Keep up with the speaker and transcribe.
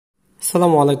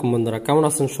আসসালামু আলাইকুম বন্ধুরা, কেমন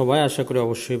আছেন সবাই? আশা করি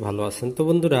অবশ্যই ভালো আছেন। তো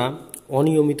বন্ধুরা,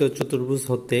 অনিয়মিত চতুর্ভুজ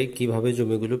হতে কিভাবে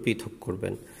জমিগুলো পৃথক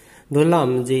করবেন। ধরলাম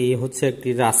যে এই হচ্ছে একটি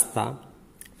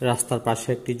রাস্তার পাশে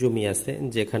একটি জমি আছে,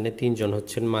 যেখানে তিনজন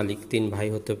হচ্ছেন মালিক, তিন ভাই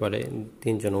হতে পারে,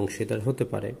 তিনজন অংশীদার হতে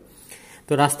পারে।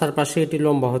 তো রাস্তার পাশে এটি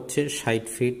লম্বা হচ্ছে 60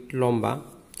 ফিট লম্বা,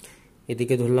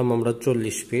 এদিকে ধরলাম আমরা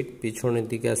 40 ফিট, পিছনের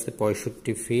দিকে আছে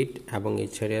 65 ফিট এবং এই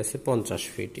ছাড়ে আছে 50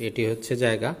 ফিট। এটি হচ্ছে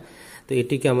জায়গা। তো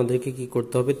এটিকে আমাদেরকে কি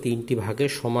করতে হবে,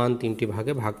 সমান তিনটি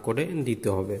ভাগে ভাগ করে দিতে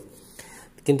হবে।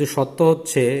 কিন্তু সত্য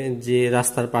হচ্ছে যে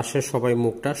রাস্তার পাশে সবাই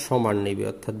মুখটা সমান নেবে,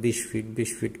 অর্থাৎ 20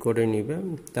 ফিট করে নেবে,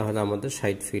 তাহলে আমাদের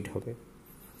 60 ফিট হবে।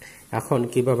 এখন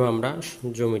কিভাবে আমরা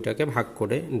জমিটাকে ভাগ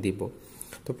করে দিব।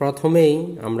 তো প্রথমেই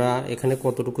আমরা এখানে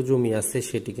কতটুকু জমি আছে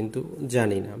সেটি কিন্তু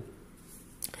জানি না।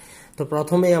 তো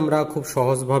প্রথমে আমরা খুব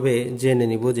সহজভাবে জেনে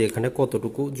নিব যে এখানে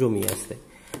কতটুকু জমি আছে।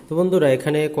 তো বন্ধুরা,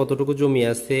 এখানে কতটুকু জমি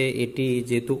আছে, এটি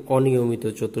যেহেতু অনিয়মিত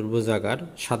চতুর্ভুজাকার,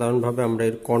 সাধারণভাবে আমরা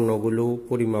এর কর্ণগুলো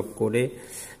পরিমাপ করে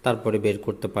তারপরে বের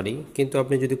করতে পারি। কিন্তু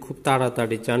আপনি যদি খুব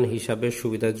তাড়াতাড়ি চান, হিসাবের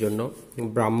সুবিধার জন্য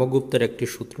ব্রহ্মগুপ্তের একটি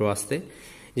সূত্র আছে,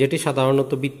 যেটি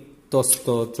সাধারণত বৃত্তস্থ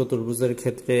চতুর্ভুজের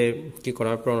ক্ষেত্রে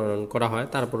প্রণয়ন করা হয়।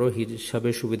 তারপরেও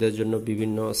হিসাবের সুবিধার জন্য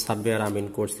বিভিন্ন সার্ভেয়ার আমিন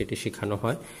কোর্স এটি শেখানো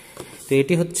হয়। তো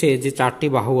এটি হচ্ছে যে চারটি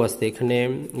বাহু আছে এখানে,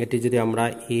 এটি যদি আমরা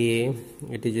এ,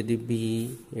 এটি যদি বি,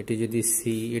 এটি যদি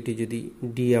সি, এটি যদি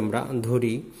ডি আমরা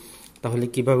ধরি, তাহলে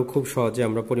কিভাবে খুব সহজে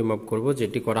আমরা পরিমাপ করব।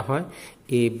 যেটি করা হয়,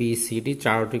 এ বি সি ডি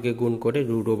চারটিকে গুণ করে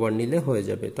রুট ওভার নিলে হয়ে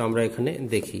যাবে। তো আমরা এখানে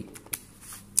দেখি।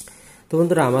 তো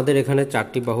বন্ধুরা, আমাদের এখানে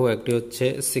চারটি বাহু, একটি হচ্ছে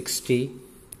 60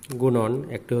 গুণন,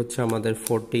 একটি হচ্ছে আমাদের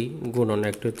 40 গুণন,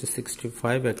 একটি হচ্ছে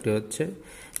 65, একটি হচ্ছে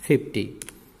 50।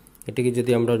 এটিকে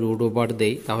যদি আমরা রুট ওভার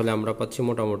দেই, তাহলে আমরা পাচ্ছি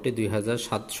মোটামুটি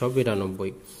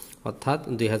 2792, অর্থাৎ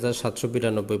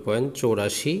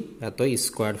 2792.84 এত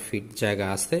স্কোয়ার ফিট জায়গা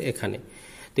আছে এখানে।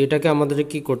 তো এটাকে আমাদের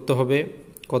কি করতে হবে,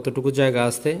 কতটুকু জায়গা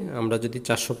আছে, আমরা যদি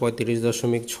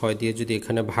 435.6 দিয়ে যদি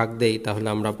এখানে ভাগ দেই, তাহলে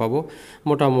আমরা পাবো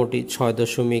মোটামুটি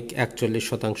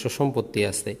 6.41% সম্পত্তি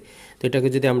আছে। তো এটাকে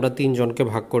যদি আমরা তিনজনকে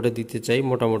ভাগ করে দিতে চাই,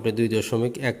 মোটামুটি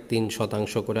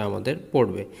 2.13% করে আমাদের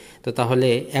পড়বে। তো তাহলে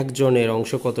একজনের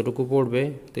অংশ কতটুকু পড়বে,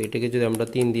 তো এটাকে যদি আমরা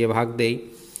 3 দিয়ে ভাগ দেই,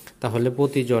 তাহলে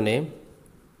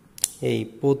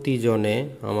প্রতিজনে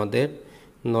আমাদের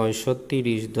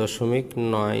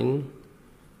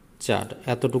 930.94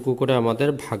 এতটুকু করে আমাদের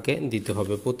ভাগে দিতে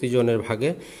হবে। প্রতিজনের ভাগে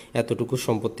এতটুকু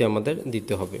সম্পত্তি আমাদের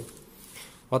দিতে হবে।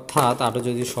 অর্থাৎ আরও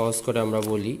যদি সহজ করে আমরা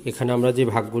বলি, এখানে আমরা যে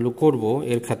ভাগগুলো করব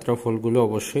এর ক্ষেত্রফলগুলো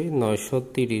অবশ্যই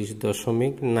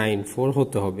 930.94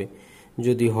 হতে হবে।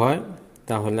 যদি হয়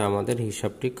তাহলে আমাদের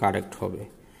হিসাবটি কারেক্ট হবে,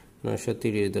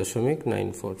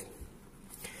 930.94।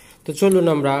 তো চলুন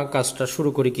আমরা কাজটা শুরু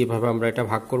করি, কিভাবে আমরা এটা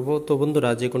ভাগ করব। তো বন্ধুরা,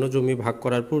 যে কোনো জমি ভাগ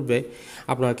করার পূর্বে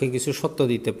আপনাকে কিছু শর্ত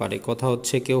দিতে পারে। কথা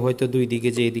হচ্ছে, কেউ হয়তো দুই দিকে,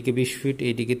 যে এইদিকে 20 ফিট,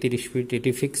 এইদিকে 30 ফিট,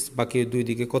 এটি ফিক্স, বাকি দুই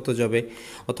দিকে কত যাবে,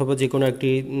 অথবা যে কোনো একটি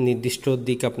নির্দিষ্ট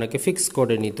দিক আপনাকে ফিক্স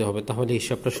করে নিতে হবে। তাহলে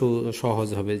হিসাবটা সহজ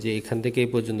হবে, যে এখান থেকে এই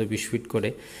পর্যন্ত 20 ফিট করে।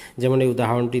 যেমন এই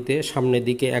উদাহরণটিতে সামনের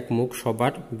দিকে এক মুখ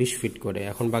সবার 20 ফিট করে।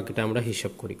 এখন বাকিটা আমরা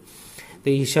হিসাব করি। তো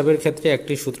এই হিসাবের ক্ষেত্রে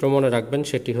একটি সূত্র মনে রাখবেন,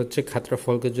 সেটি হচ্ছে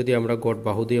ক্ষেত্রফলকে যদি আমরা গড়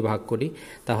বাহু দিয়ে ভাগ করি,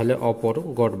 তাহলে অপর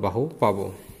গড় বাহু পাবো।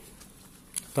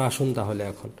 তো আসুন তাহলে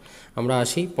এখন আমরা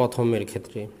আসি প্রথমের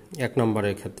ক্ষেত্রে, 1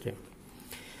 নম্বরের ক্ষেত্রে।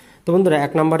 তো বন্ধুরা,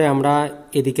 1 নম্বরে আমরা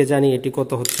এদিকে জানি এটি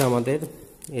কত হচ্ছে আমাদের,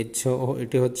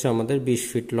 এটি হচ্ছে আমাদের 20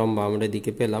 ফিট লম্বা, আমরা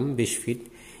এদিকে পেলাম 20 ফিট,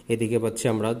 এদিকে পাচ্ছি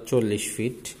আমরা 40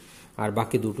 ফিট, আর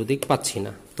বাকি দুটো দিক পাচ্ছি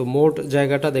না। তো মোট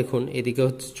জায়গাটা দেখুন, এদিকে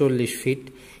হচ্ছে 40 ফিট,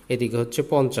 এদিকে হচ্ছে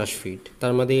 50 ফিট।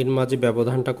 তার মধ্যে এর মাঝে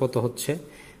ব্যবধানটা কত হচ্ছে,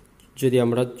 যদি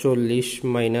আমরা 50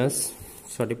 মাইনাস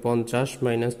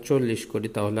 40 করি,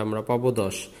 তাহলে আমরা পাবো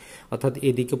 10। অর্থাৎ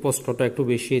এদিকে প্রস্থটা একটু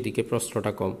বেশি, এদিকে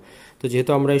প্রস্থটা কম। তো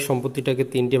যেহেতু আমরা এই সম্পত্তিটাকে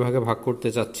 3টে ভাগে ভাগ করতে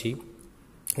চাচ্ছি,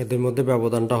 এদের মধ্যে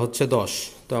ব্যবধানটা হচ্ছে 10।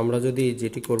 তো আমরা যদি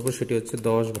যেটি করব সেটি হচ্ছে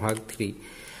 10/3,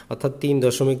 অর্থাৎ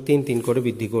 3.33 করে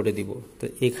বৃদ্ধি করে দিব। তো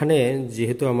এখানে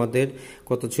যেহেতু আমাদের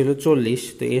কত ছিল 40,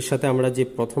 তো এর সাথে আমরা যে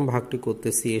প্রথম ভাগটি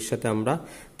করতেছি এর সাথে আমরা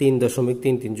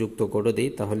 3.33 যুক্ত করে দিই,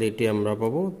 তাহলে এটি আমরা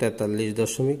পাবো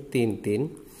 43.33।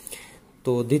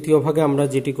 তো দ্বিতীয় ভাগে আমরা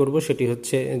যেটি করব সেটি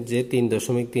হচ্ছে যে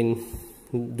 3.3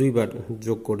 দুইবার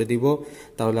যোগ করে দিব,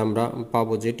 তাহলে আমরা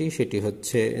পাবো সেটি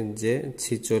হচ্ছে যে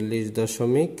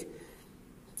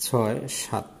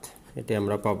 46.67, এটি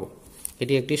আমরা পাবো।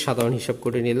 এটি একটি সাধারণ হিসাব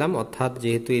করে নিলাম, অর্থাৎ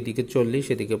যেহেতু এদিকে 40,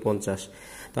 এদিকে 50,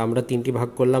 তো আমরা 3টি ভাগ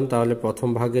করলাম, তাহলে প্রথম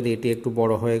ভাগের এটি একটু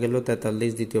বড় হয়ে গেল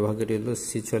 43, দ্বিতীয় ভাগের হলো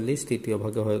 46, তৃতীয়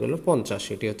ভাগে হয়ে গেল 50।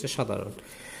 এটি হচ্ছে সাধারণ।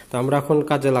 তো আমরা এখন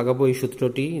কাজে লাগাবো এই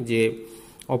সূত্রটি, যে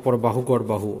অপর বাহু গড়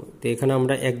বাহু। তো এখানে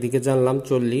আমরা একদিকে জানলাম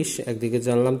 40, একদিকে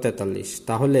জানলাম 43,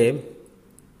 তাহলে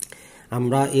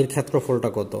আমরা এর ক্ষেত্রফলটা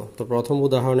কত। তো প্রথম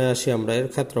উদাহরণে আসি আমরা। এর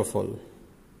ক্ষেত্রফল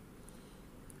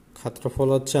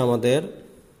হচ্ছে আমাদের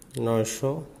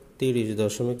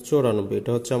 930.94,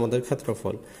 এটা হচ্ছে আমাদের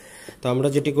ক্ষেত্রফল। তো আমরা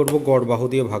যেটি করব গড় বাহু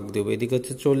দিয়ে ভাগ দেব। এদিকে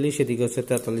হচ্ছে 40, এদিকে হচ্ছে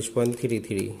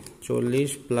 43.33, 40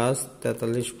 প্লাস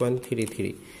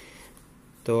 43.33।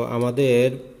 তো আমাদের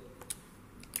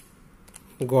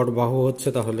গড় বাহু হচ্ছে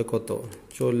তাহলে কত,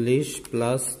 40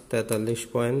 প্লাস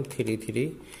 43.33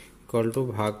 ইকুয়াল টু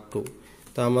ভাগ 2।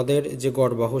 তো আমাদের যে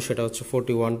গড় বাহু সেটা হচ্ছে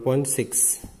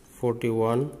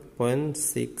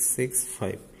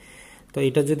 41.665। তো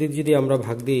এটা যদি আমরা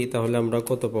ভাগ দিই তাহলে আমরা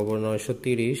কত পাবো,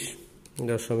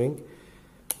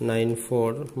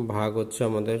 930.94 ভাগ হচ্ছে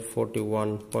আমাদের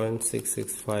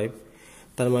 41.665।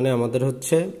 তার মানে আমাদের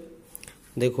হচ্ছে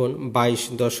দেখুন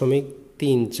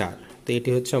 22.34। তো এটি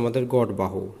হচ্ছে আমাদের গড়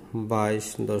বাহু,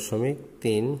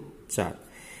 22.34।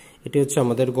 এটি হচ্ছে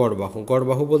আমাদের গড় বাহু। গড়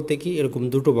বাহু বলতে কি, এরকম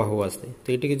দুটো বাহু আছে। তো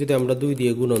এটিকে যদি আমরা 2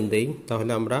 দিয়ে গুণন দেই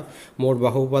তাহলে আমরা মোট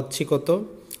বাহু পাচ্ছি কত,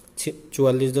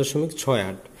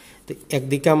 44.68। তো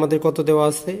একদিকে আমাদের কত দেওয়া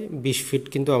আছে, 20 ফিট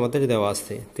কিন্তু আমাদের দেওয়া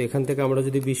আছে। তো এখান থেকে আমরা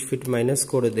যদি 20 ফিট মাইনাস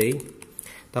করে দেই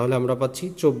তাহলে আমরা পাচ্ছি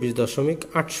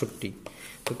 24.68।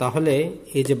 তো তাহলে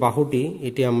এই যে বাহুটি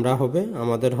এটি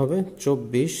আমাদের হবে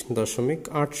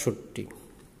 24.68।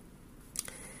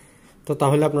 তো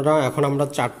তাহলে এখন আমরা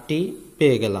চারটি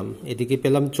পেয়ে গেলাম। এদিকে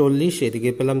পেলাম 40,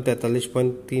 এদিকে পেলাম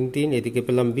 43.33, এদিকে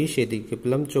পেলাম 20, এদিকে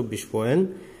পেলাম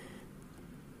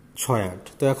 24.68।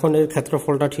 তো এখন এর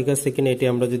ক্ষেত্রফলটা ঠিক আছে কিনা এটি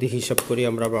আমরা যদি হিসাব করি,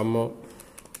 আমরা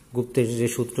ব্রহ্মগুপ্তের যে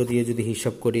সূত্র দিয়ে যদি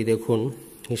হিসাব করি, দেখুন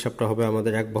হিসাবটা হবে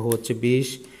আমাদের এক বাহু হচ্ছে 20,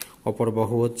 অপর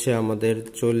বাহু হচ্ছে আমাদের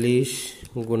 40,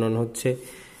 গুণন হচ্ছে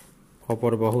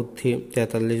অপর বাহু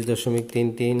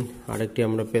 43.33, আরেকটি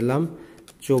আমরা পেলাম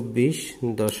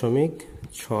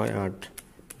 24.68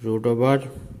 রুট ওভার।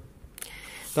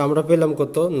 তো আমরা পেলাম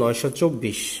কত,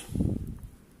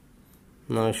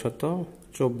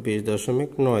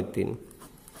 924.93।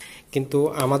 কিন্তু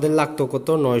আমাদের লাগতো কত,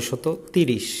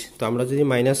 930। তো আমরা যদি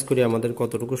মাইনাস করি আমাদের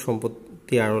কতটুকু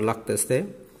সম্পত্তি আরো লাগতেছে,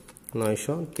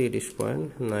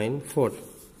 930.94।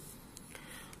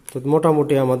 তো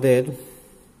মোটামুটি আমাদের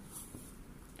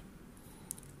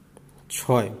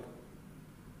 6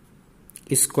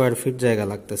 স্কোয়ার ফিট জায়গা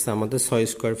লাগতেছে, আমাদের 6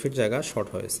 স্কোয়ার ফিট জায়গা শর্ট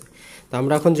হয়েছে। তো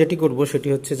আমরা এখন যেটি করব সেটি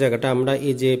হচ্ছে জায়গাটা আমরা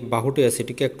এই যে বাহুটি আছে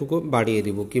এটিকে একটু বাড়িয়ে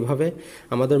দিব। কিভাবে,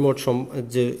 আমাদের মোট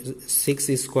যে 6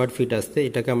 স্কোয়ার ফিট আছে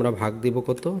এটাকে আমরা ভাগ দিব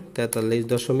কত,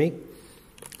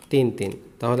 43.33।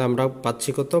 তাহলে আমরা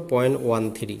পাচ্ছি কত,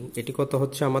 0.13। এটি কত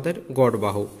হচ্ছে আমাদের গড়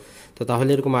বাহু। তো তাহলে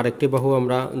এরকম আরেকটি বাহু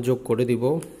আমরা যোগ করে দিব,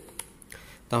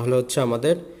 তাহলে হচ্ছে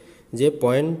আমাদের যে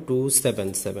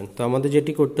 0.277। তো আমাদের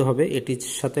যেটি করতে হবে এটির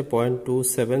সাথে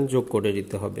 0.27 যোগ করে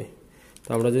দিতে হবে। তো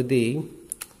আমরা যদি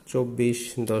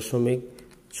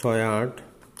 24.68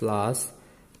 প্লাস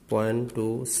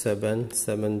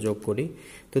 0.277 যোগ করি,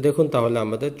 তো দেখুন তাহলে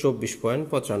আমাদের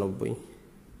 24.95।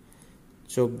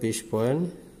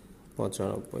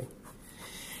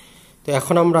 তো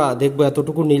এখন আমরা দেখবো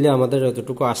এতটুকু নিলে আমাদের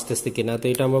এতটুকু আসতেছে কিনা। তো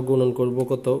এটা আমরা গুণন করব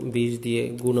কত, 20 দিয়ে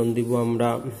গুণন দিব আমরা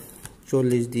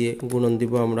 40 দিয়ে, গুণন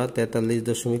দিব আমরা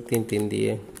 43.33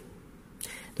 দিয়ে।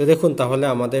 তো দেখুন তাহলে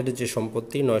আমাদের যে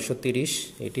সম্পত্তি 930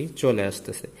 এটি চলে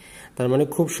আসতেছে। তার মানে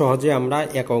খুব সহজে আমরা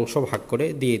এক অংশ ভাগ করে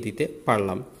দিয়ে দিতে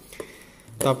পারলাম।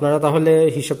 তো আপনারা তাহলে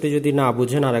হিসাবটি যদি না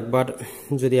বুঝেন আরেকবার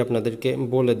যদি আপনাদেরকে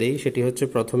বলে দেই, সেটি হচ্ছে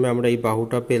প্রথমে আমরা এই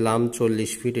বাহুটা পেলাম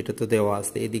 40 ফিট, এটা তো দেওয়া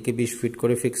আছে, এদিকে 20 ফিট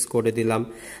করে ফিক্স করে দিলাম।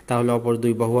 তাহলে অপর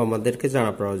দুই বাহু আমাদেরকে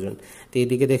জানা প্রয়োজন। তো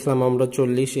এদিকে দেখলাম আমরা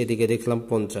 40, এদিকে দেখলাম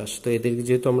 50। তো এদেরকে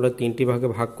যেহেতু আমরা 3টি ভাগে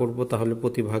ভাগ করব তাহলে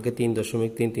প্রতি ভাগে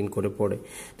 3.33 করে পড়ে।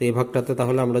 তো এই ভাগটাতে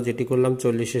তাহলে আমরা যেটি করলাম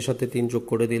 40-এর সাথে 3 যোগ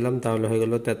করে দিলাম, তাহলে হয়ে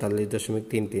গেল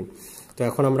 43.33। তো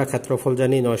এখন আমরা ক্ষেত্রফল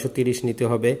জানি 930 নিতে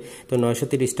হবে। তো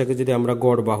 930টাকে যদি আমরা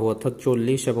গড় বাহু অর্থাৎ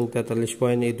 40 এবং 43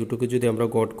 পয়েন্ট এই দুটোকে যদি আমরা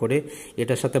গড় করে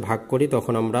এটার সাথে ভাগ করি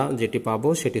তখন আমরা যেটি পাবো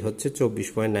সেটি হচ্ছে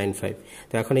 24.95।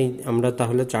 তো এখন আমরা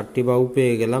তাহলে চারটি বাহু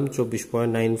পেয়ে গেলাম,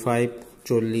 24.95,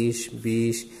 40,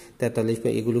 20, 43।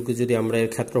 এগুলোকে যদি আমরা এর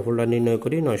ক্ষেত্রফলটা নির্ণয়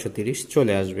করি 930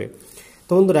 চলে আসবে।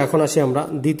 তো বন্ধুরা এখন আসি আমরা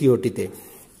দ্বিতীয়টিতে।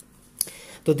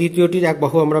 তো দ্বিতীয়টির এক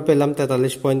বাহু আমরা পেলাম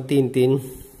 43.33,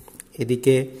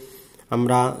 এদিকে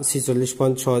আমরা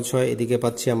 46.66, এদিকে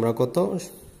পাচ্ছি আমরা কত,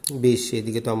 20।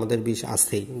 এদিকে তো আমাদের 20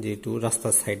 আছেই যেহেতু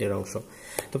রাস্তার সাইডের অংশ।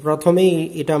 তো প্রথমেই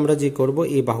এটা আমরা যে করব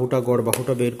এই বাহুটা গড়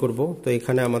বাহুটা বের করব। তো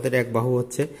এখানে আমাদের এক বাহু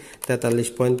হচ্ছে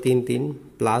 43.33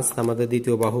 প্লাস আমাদের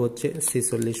দ্বিতীয় বাহু হচ্ছে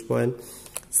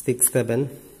 46.67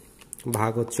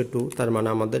 ভাগ হচ্ছে 2, তার মানে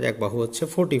আমাদের এক বাহু হচ্ছে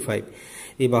 45।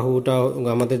 এই বাহুটা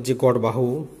আমাদের যে গড় বাহু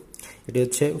এটি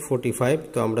হচ্ছে 45।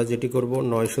 তো আমরা যেটি করব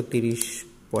 930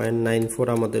 0.94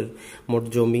 আমাদের মোট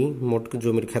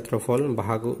জমির ক্ষেত্রফল,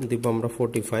 ভাগ দিব আমরা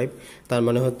 45, তার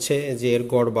মানে হচ্ছে যে এর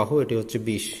গড় বাহু এটি হচ্ছে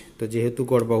 20। তো যেহেতু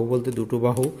গড় বাহু বলতে দুটো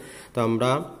বাহু, তো আমরা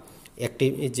একটি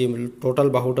যে টোটাল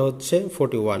বাহুটা হচ্ছে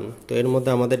 41, তো এর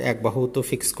মধ্যে আমাদের এক বাহু তো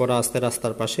ফিক্স করা আসতে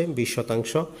রাস্তার পাশে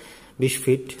 20%, 20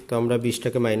 ফিট। তো আমরা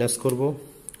 20টাকে মাইনাস করব,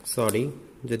 সরি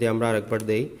যদি আমরা আরেকবার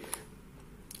দেই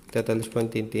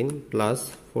 43.33 প্লাস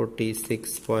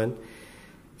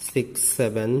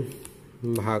 46.67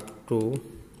 ভাগ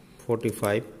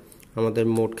 245, আমাদের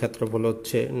মোট ক্ষেত্রফল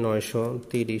হচ্ছে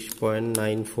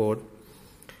 930.94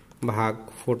 ভাগ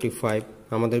 45,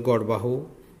 আমাদের গড় বাহু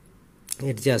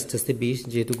এর যে আস্তে আস্তে 20,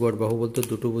 যেহেতু গড় বাহু বলতে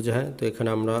দুটো বোঝায়, তো এখানে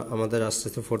আমরা আমাদের আস্তে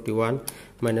আস্তে 41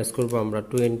 মাইনাস করবো আমরা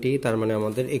 20, তার মানে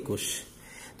আমাদের 21।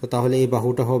 তো তাহলে এই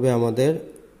বাহুটা হবে আমাদের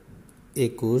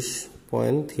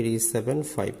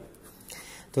 21.375।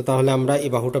 তো তাহলে আমরা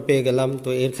এই বাহুটা পেয়ে গেলাম। তো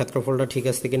এর ক্ষেত্রফলটা ঠিক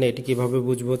আছে কিনা এটি কিভাবে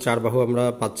বুঝবো? 4 বাহু আমরা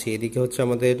পাচ্ছি, এদিকে হচ্ছে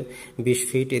আমাদের 20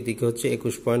 ফিট, এদিকে হচ্ছে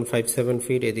 21.57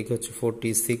 ফিট, এদিকে হচ্ছে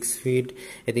 46 ফিট,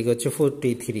 এদিকে হচ্ছে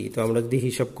 43। তো আমরা যদি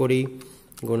হিসাব করি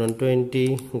গুণন 20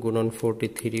 গুণন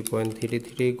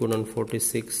 43.33 গুণন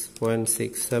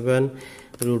 46.67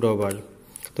 রুট ওভার,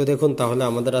 তো দেখুন তাহলে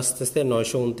আমাদের আস্তে আস্তে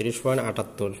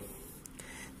 929.78।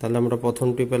 তাহলে আমরা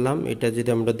প্রথমটি পেলাম, এটা যদি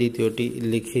আমরা দ্বিতীয়টি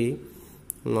লিখি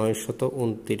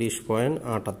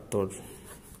 929.78,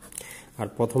 আর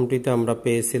প্রথমটিতে আমরা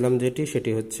পেয়েছিলাম যেটি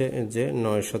সেটি হচ্ছে যে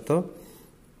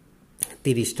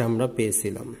 930টা আমরা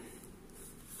পেয়েছিলাম।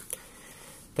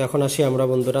 তো এখন আসি আমরা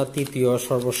বন্ধুরা তৃতীয়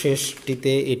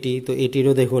সর্বশেষটিতে, এটি তো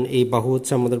এটিরও দেখুন এই বাহু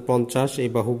হচ্ছে আমাদের 50, এই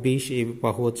বাহু 20, এই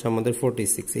বাহু হচ্ছে আমাদের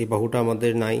 46, এই বাহুটা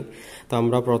আমাদের নাই। তো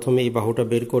আমরা প্রথমে এই বাহুটা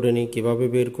বের করে নিই। কিভাবে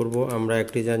বের করব? আমরা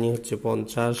একটি জানি হচ্ছে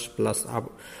 50 প্লাস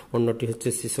অন্যটি হচ্ছে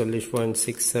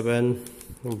 46.67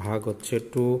 ভাগ হচ্ছে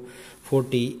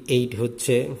 248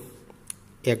 হচ্ছে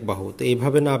এক বাহু। তো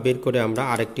এইভাবে না বের করে আমরা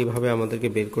আরেকটি ভাবে আমাদেরকে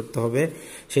বের করতে হবে,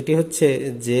 সেটি হচ্ছে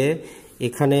যে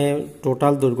এখানে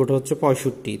টোটাল দৈর্ঘ্যটা হচ্ছে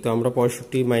 65, তো আমরা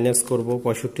 65 মাইনাস করব,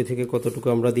 65 থেকে কতটুকু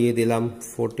আমরা দিয়ে দিলাম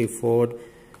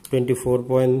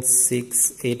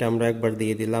 24.68 আমরা একবার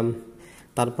দিয়ে দিলাম,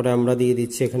 তারপরে আমরা দিয়ে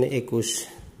দিচ্ছি এখানে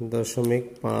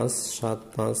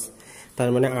 21.575, তার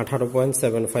মানে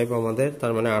 18.75 আমাদের,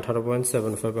 তার মানে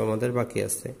 18.75 আমাদের বাকি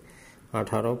আছে,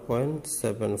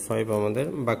 18.75 আমাদের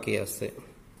বাকি আছে।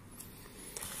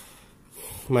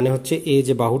 মানে হচ্ছে এই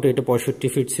যে বাহুটা এটা 65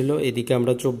 ফিট ছিল, এদিকে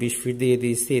আমরা 24 ফিট দিয়ে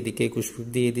দিয়েছি, এদিকে 21 ফিট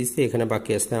দিয়ে দিয়েছি, এখানে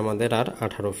বাকি আছে আমাদের আর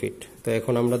 18 ফিট। তো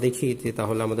এখন আমরা দেখি যে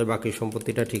তাহলে আমাদের বাকি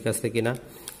সম্পত্তিটা ঠিক আছে কিনা।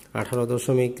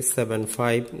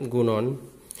 18.75 গুণন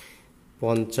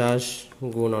 50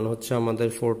 গুণন হচ্ছে আমাদের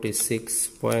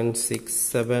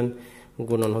 46.67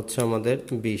 গুণন হচ্ছে আমাদের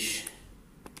 20।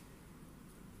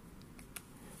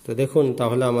 তো দেখুন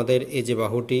তাহলে আমাদের এই যে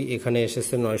বাহুটি এখানে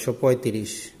এসেছে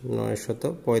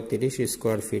 935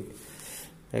 স্কোয়ার ফিট,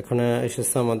 এখানে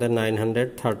এসেছে আমাদের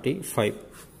 935।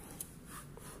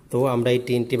 তো আমরা এই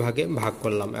তিনটি ভাগে ভাগ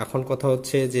করলাম। এখন কথা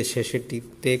হচ্ছে যে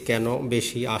শেষেরটিতে কেন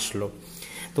বেশি আসলো।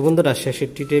 তো বন্ধুরা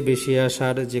শেষেরটিতে বেশি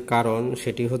আসার যে কারণ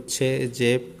সেটি হচ্ছে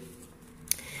যে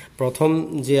প্রথম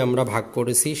যে আমরা ভাগ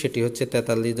করেছি সেটি হচ্ছে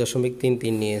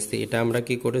 43.33 নিয়েছি, এটা আমরা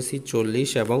কি করেছি 40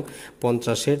 এবং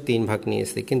 50-এর 3 ভাগ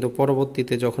নিয়েছি, কিন্তু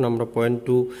পরবর্তীতে যখন আমরা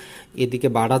 0.2 এদিকে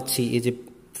বাড়াচ্ছি, এই যে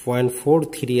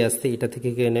 0.43 আসছে এটা থেকে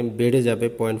বেড়ে যাবে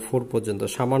 0.4 পর্যন্ত,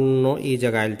 সামান্য এই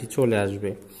জায়গায় আইলটি চলে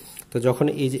আসবে। তো যখন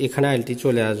এই যে এখানে আইলটি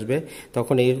চলে আসবে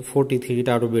তখন এই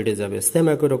 43টা আরও বেড়ে যাবে। সেম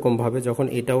একই রকমভাবে যখন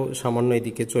এটাও সামান্য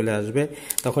এদিকে চলে আসবে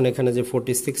তখন এখানে যে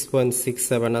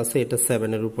 46.67 আছে এটা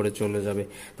 7-এর উপরে চলে যাবে,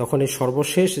 তখন এই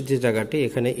সর্বশেষ যে জায়গাটি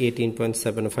এখানে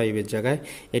 18.75 এর জায়গায়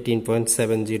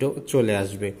 18.70 চলে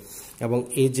আসবে, এবং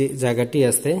এই যে জায়গাটি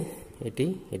আছে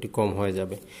এটি কম হয়ে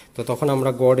যাবে। তো তখন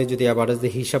আমরা গড়ে যদি অ্যাভারেজে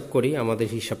হিসাব করি আমাদের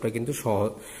হিসাবটা কিন্তু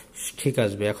সহজ ঠিক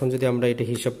আসবে। এখন যদি আমরা এটা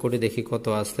হিসাব করে দেখি কত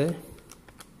আছে,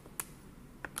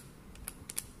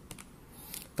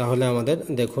 তাহলে আমাদের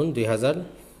দেখুন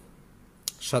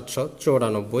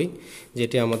 2794,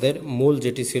 যেটি আমাদের মূল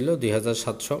যেটি ছিল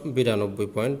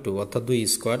 2792.2 অর্থাৎ 2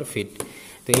 স্কোয়ার ফিট।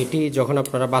 তো এটি যখন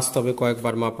আপনারা বাস্তবে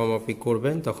কয়েকবার মাপামাপি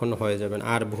করবেন তখন হয়ে যাবেন।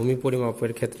 আর ভূমি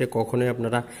পরিমাপের ক্ষেত্রে কখনোই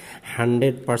আপনারা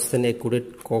 100% একুরেট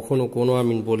কখনো কোনো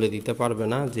আমি বলে দিতে পারবে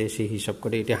না যে সেই হিসাব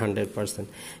করে এটি 100%,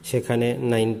 সেখানে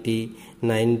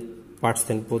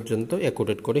 99% পর্যন্ত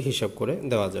একুরেট করে হিসাব করে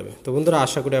দেওয়া যাবে। তো বন্ধুরা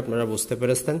আশা করি আপনারা বুঝতে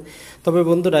পেরেছেন। তবে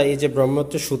বন্ধুরা এই যে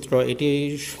ব্রহ্মত্ব সূত্র এটি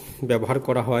ব্যবহার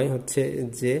করা হয় হচ্ছে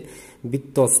যে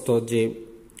বৃত্তস্থ যে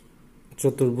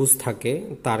চতুর্ভুজ থাকে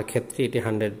তার ক্ষেত্রে এটি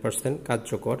 100%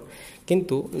 কার্যকর,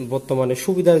 কিন্তু বর্তমানে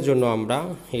সুবিধার জন্য আমরা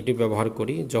এটি ব্যবহার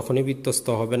করি। যখনই বিত্তস্ত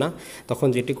হবে না তখন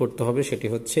যেটি করতে হবে সেটি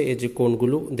হচ্ছে এই যে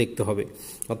কোণগুলো দেখতে হবে,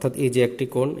 অর্থাৎ এই যে একটি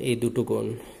কোণ, এই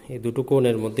দুটো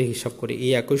কোণের মধ্যে হিসাব করে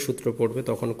এই একই সূত্র পড়বে,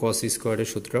 তখন কস স্কোয়ারের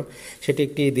সূত্র। সেটি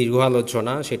একটি দীর্ঘ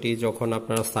আলোচনা, সেটি যখন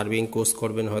আপনারা সার্ভিং কোর্স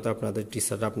করবেন হয়তো আপনাদের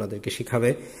টিচাররা আপনাদেরকে শিখাবে।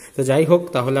 তো যাই হোক,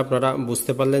 তাহলে আপনারা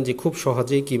বুঝতে পারলেন যে খুব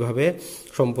সহজেই কিভাবে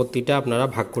সম্পত্তিটা আপনারা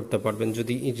ভাগ করতে পারবেন।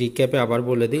 যদি রিক্যাপে আবার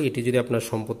বলে দিই, এটি যদি আপনার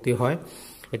সম্পত্তি হয়,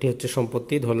 এটি হচ্ছে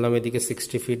সম্পত্তি, ধরলাম এদিকে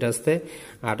 60 ফিট আসতে,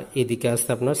 আর এদিকে আসতে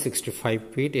আপনার 65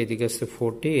 ফিট, এদিকে আসতে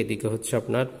 40, এদিকে হচ্ছে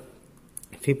আপনার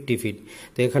 50 ফিট।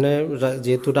 তো এখানে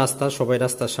যেহেতু রাস্তা, সবাই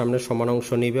রাস্তার সামনে সমান অংশ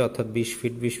নিবে, অর্থাৎ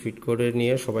 20 ফিট করে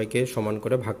নিয়ে সবাইকে সমান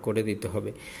করে ভাগ করে দিতে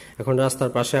হবে। এখন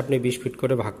রাস্তার পাশে আপনি 20 ফিট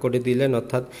করে ভাগ করে দিলেন,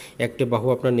 অর্থাৎ একটি বাহু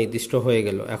আপনার নির্দিষ্ট হয়ে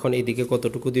গেল। এখন এদিকে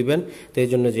কতটুকু দিবেন, তো এই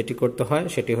জন্য যেটি করতে হয়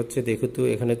সেটি হচ্ছে, যেহেতু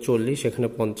এখানে 40, এখানে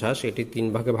 50, এটি 3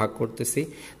 ভাগে ভাগ করতেছি,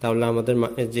 তাহলে আমাদের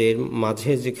যে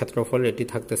মাঝে যে ক্ষেত্রফল এটি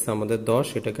থাকতেছে আমাদের 10,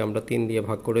 এটাকে আমরা 3 দিয়ে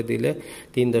ভাগ করে দিলে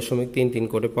 3.33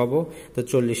 করে পাবো। তো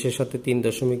 40-এর সাথে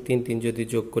 3.33 যদি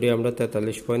যোগ করি আমরা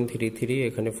 43.33,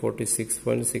 এখানে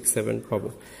 46.67 পাবো।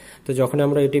 তো যখন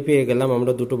আমরা এটি পেয়ে গেলাম,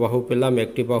 আমরা দুটো বাহু পেলাম,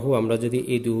 একটি বাহু, আমরা যদি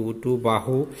এই দুটো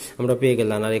বাহু আমরা পেয়ে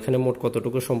গেলাম, আর এখানে মোট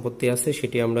কতটুকু সম্পত্তি আছে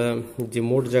সেটি আমরা, যে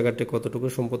মোট জায়গাতে কতটুকু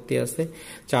সম্পত্তি আছে,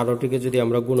 চারোটিকে যদি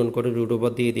আমরা গুণন করে রুট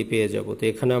ওভার দিয়ে পেয়ে যাব। তো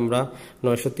এখানে আমরা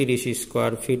 930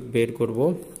 স্কোয়ার ফিট বের করব।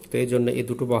 তো এই জন্য এই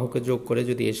দুটো বাহুকে যোগ করে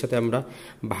যদি এর সাথে আমরা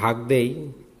ভাগ দেই,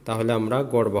 তাহলে আমরা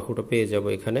গড় বাহুটা পেয়ে যাব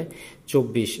এখানে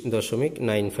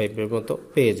 24.95 এর মতো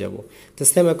পেয়ে যাব। তো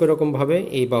সেম একই রকমভাবে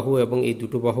এই বাহু এবং এই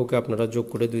দুটো বাহুকে আপনারা যোগ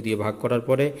করে 2 দিয়ে ভাগ করার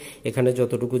পরে এখানে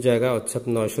যতটুকু জায়গা, অর্থাৎ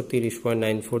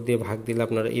 930.94 দিয়ে ভাগ দিলে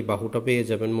আপনারা এই বাহুটা পেয়ে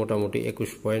যাবেন মোটামুটি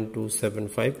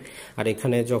 21.275। আর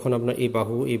এখানে যখন আপনার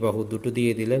এই বাহু দুটো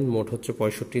দিয়ে দিলেন, মোট হচ্ছে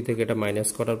 65 থেকে এটা মাইনাস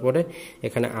করার পরে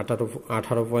এখানে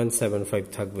 18.75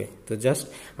 থাকবে। তো জাস্ট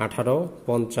 18,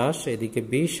 50, এদিকে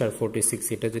 20 আর 46,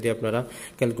 এটা যদি আপনারা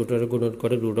ক্যালকুলেটরে গুণন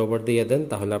করে রুট ওভার দিয়ে দেন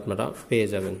তাহলে আপনারা পেয়ে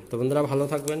যাবেন। তো বন্ধুরা, ভালো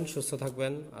থাকবেন, সুস্থ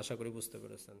থাকবেন, আশা করি বুঝতে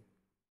পেরেছেন।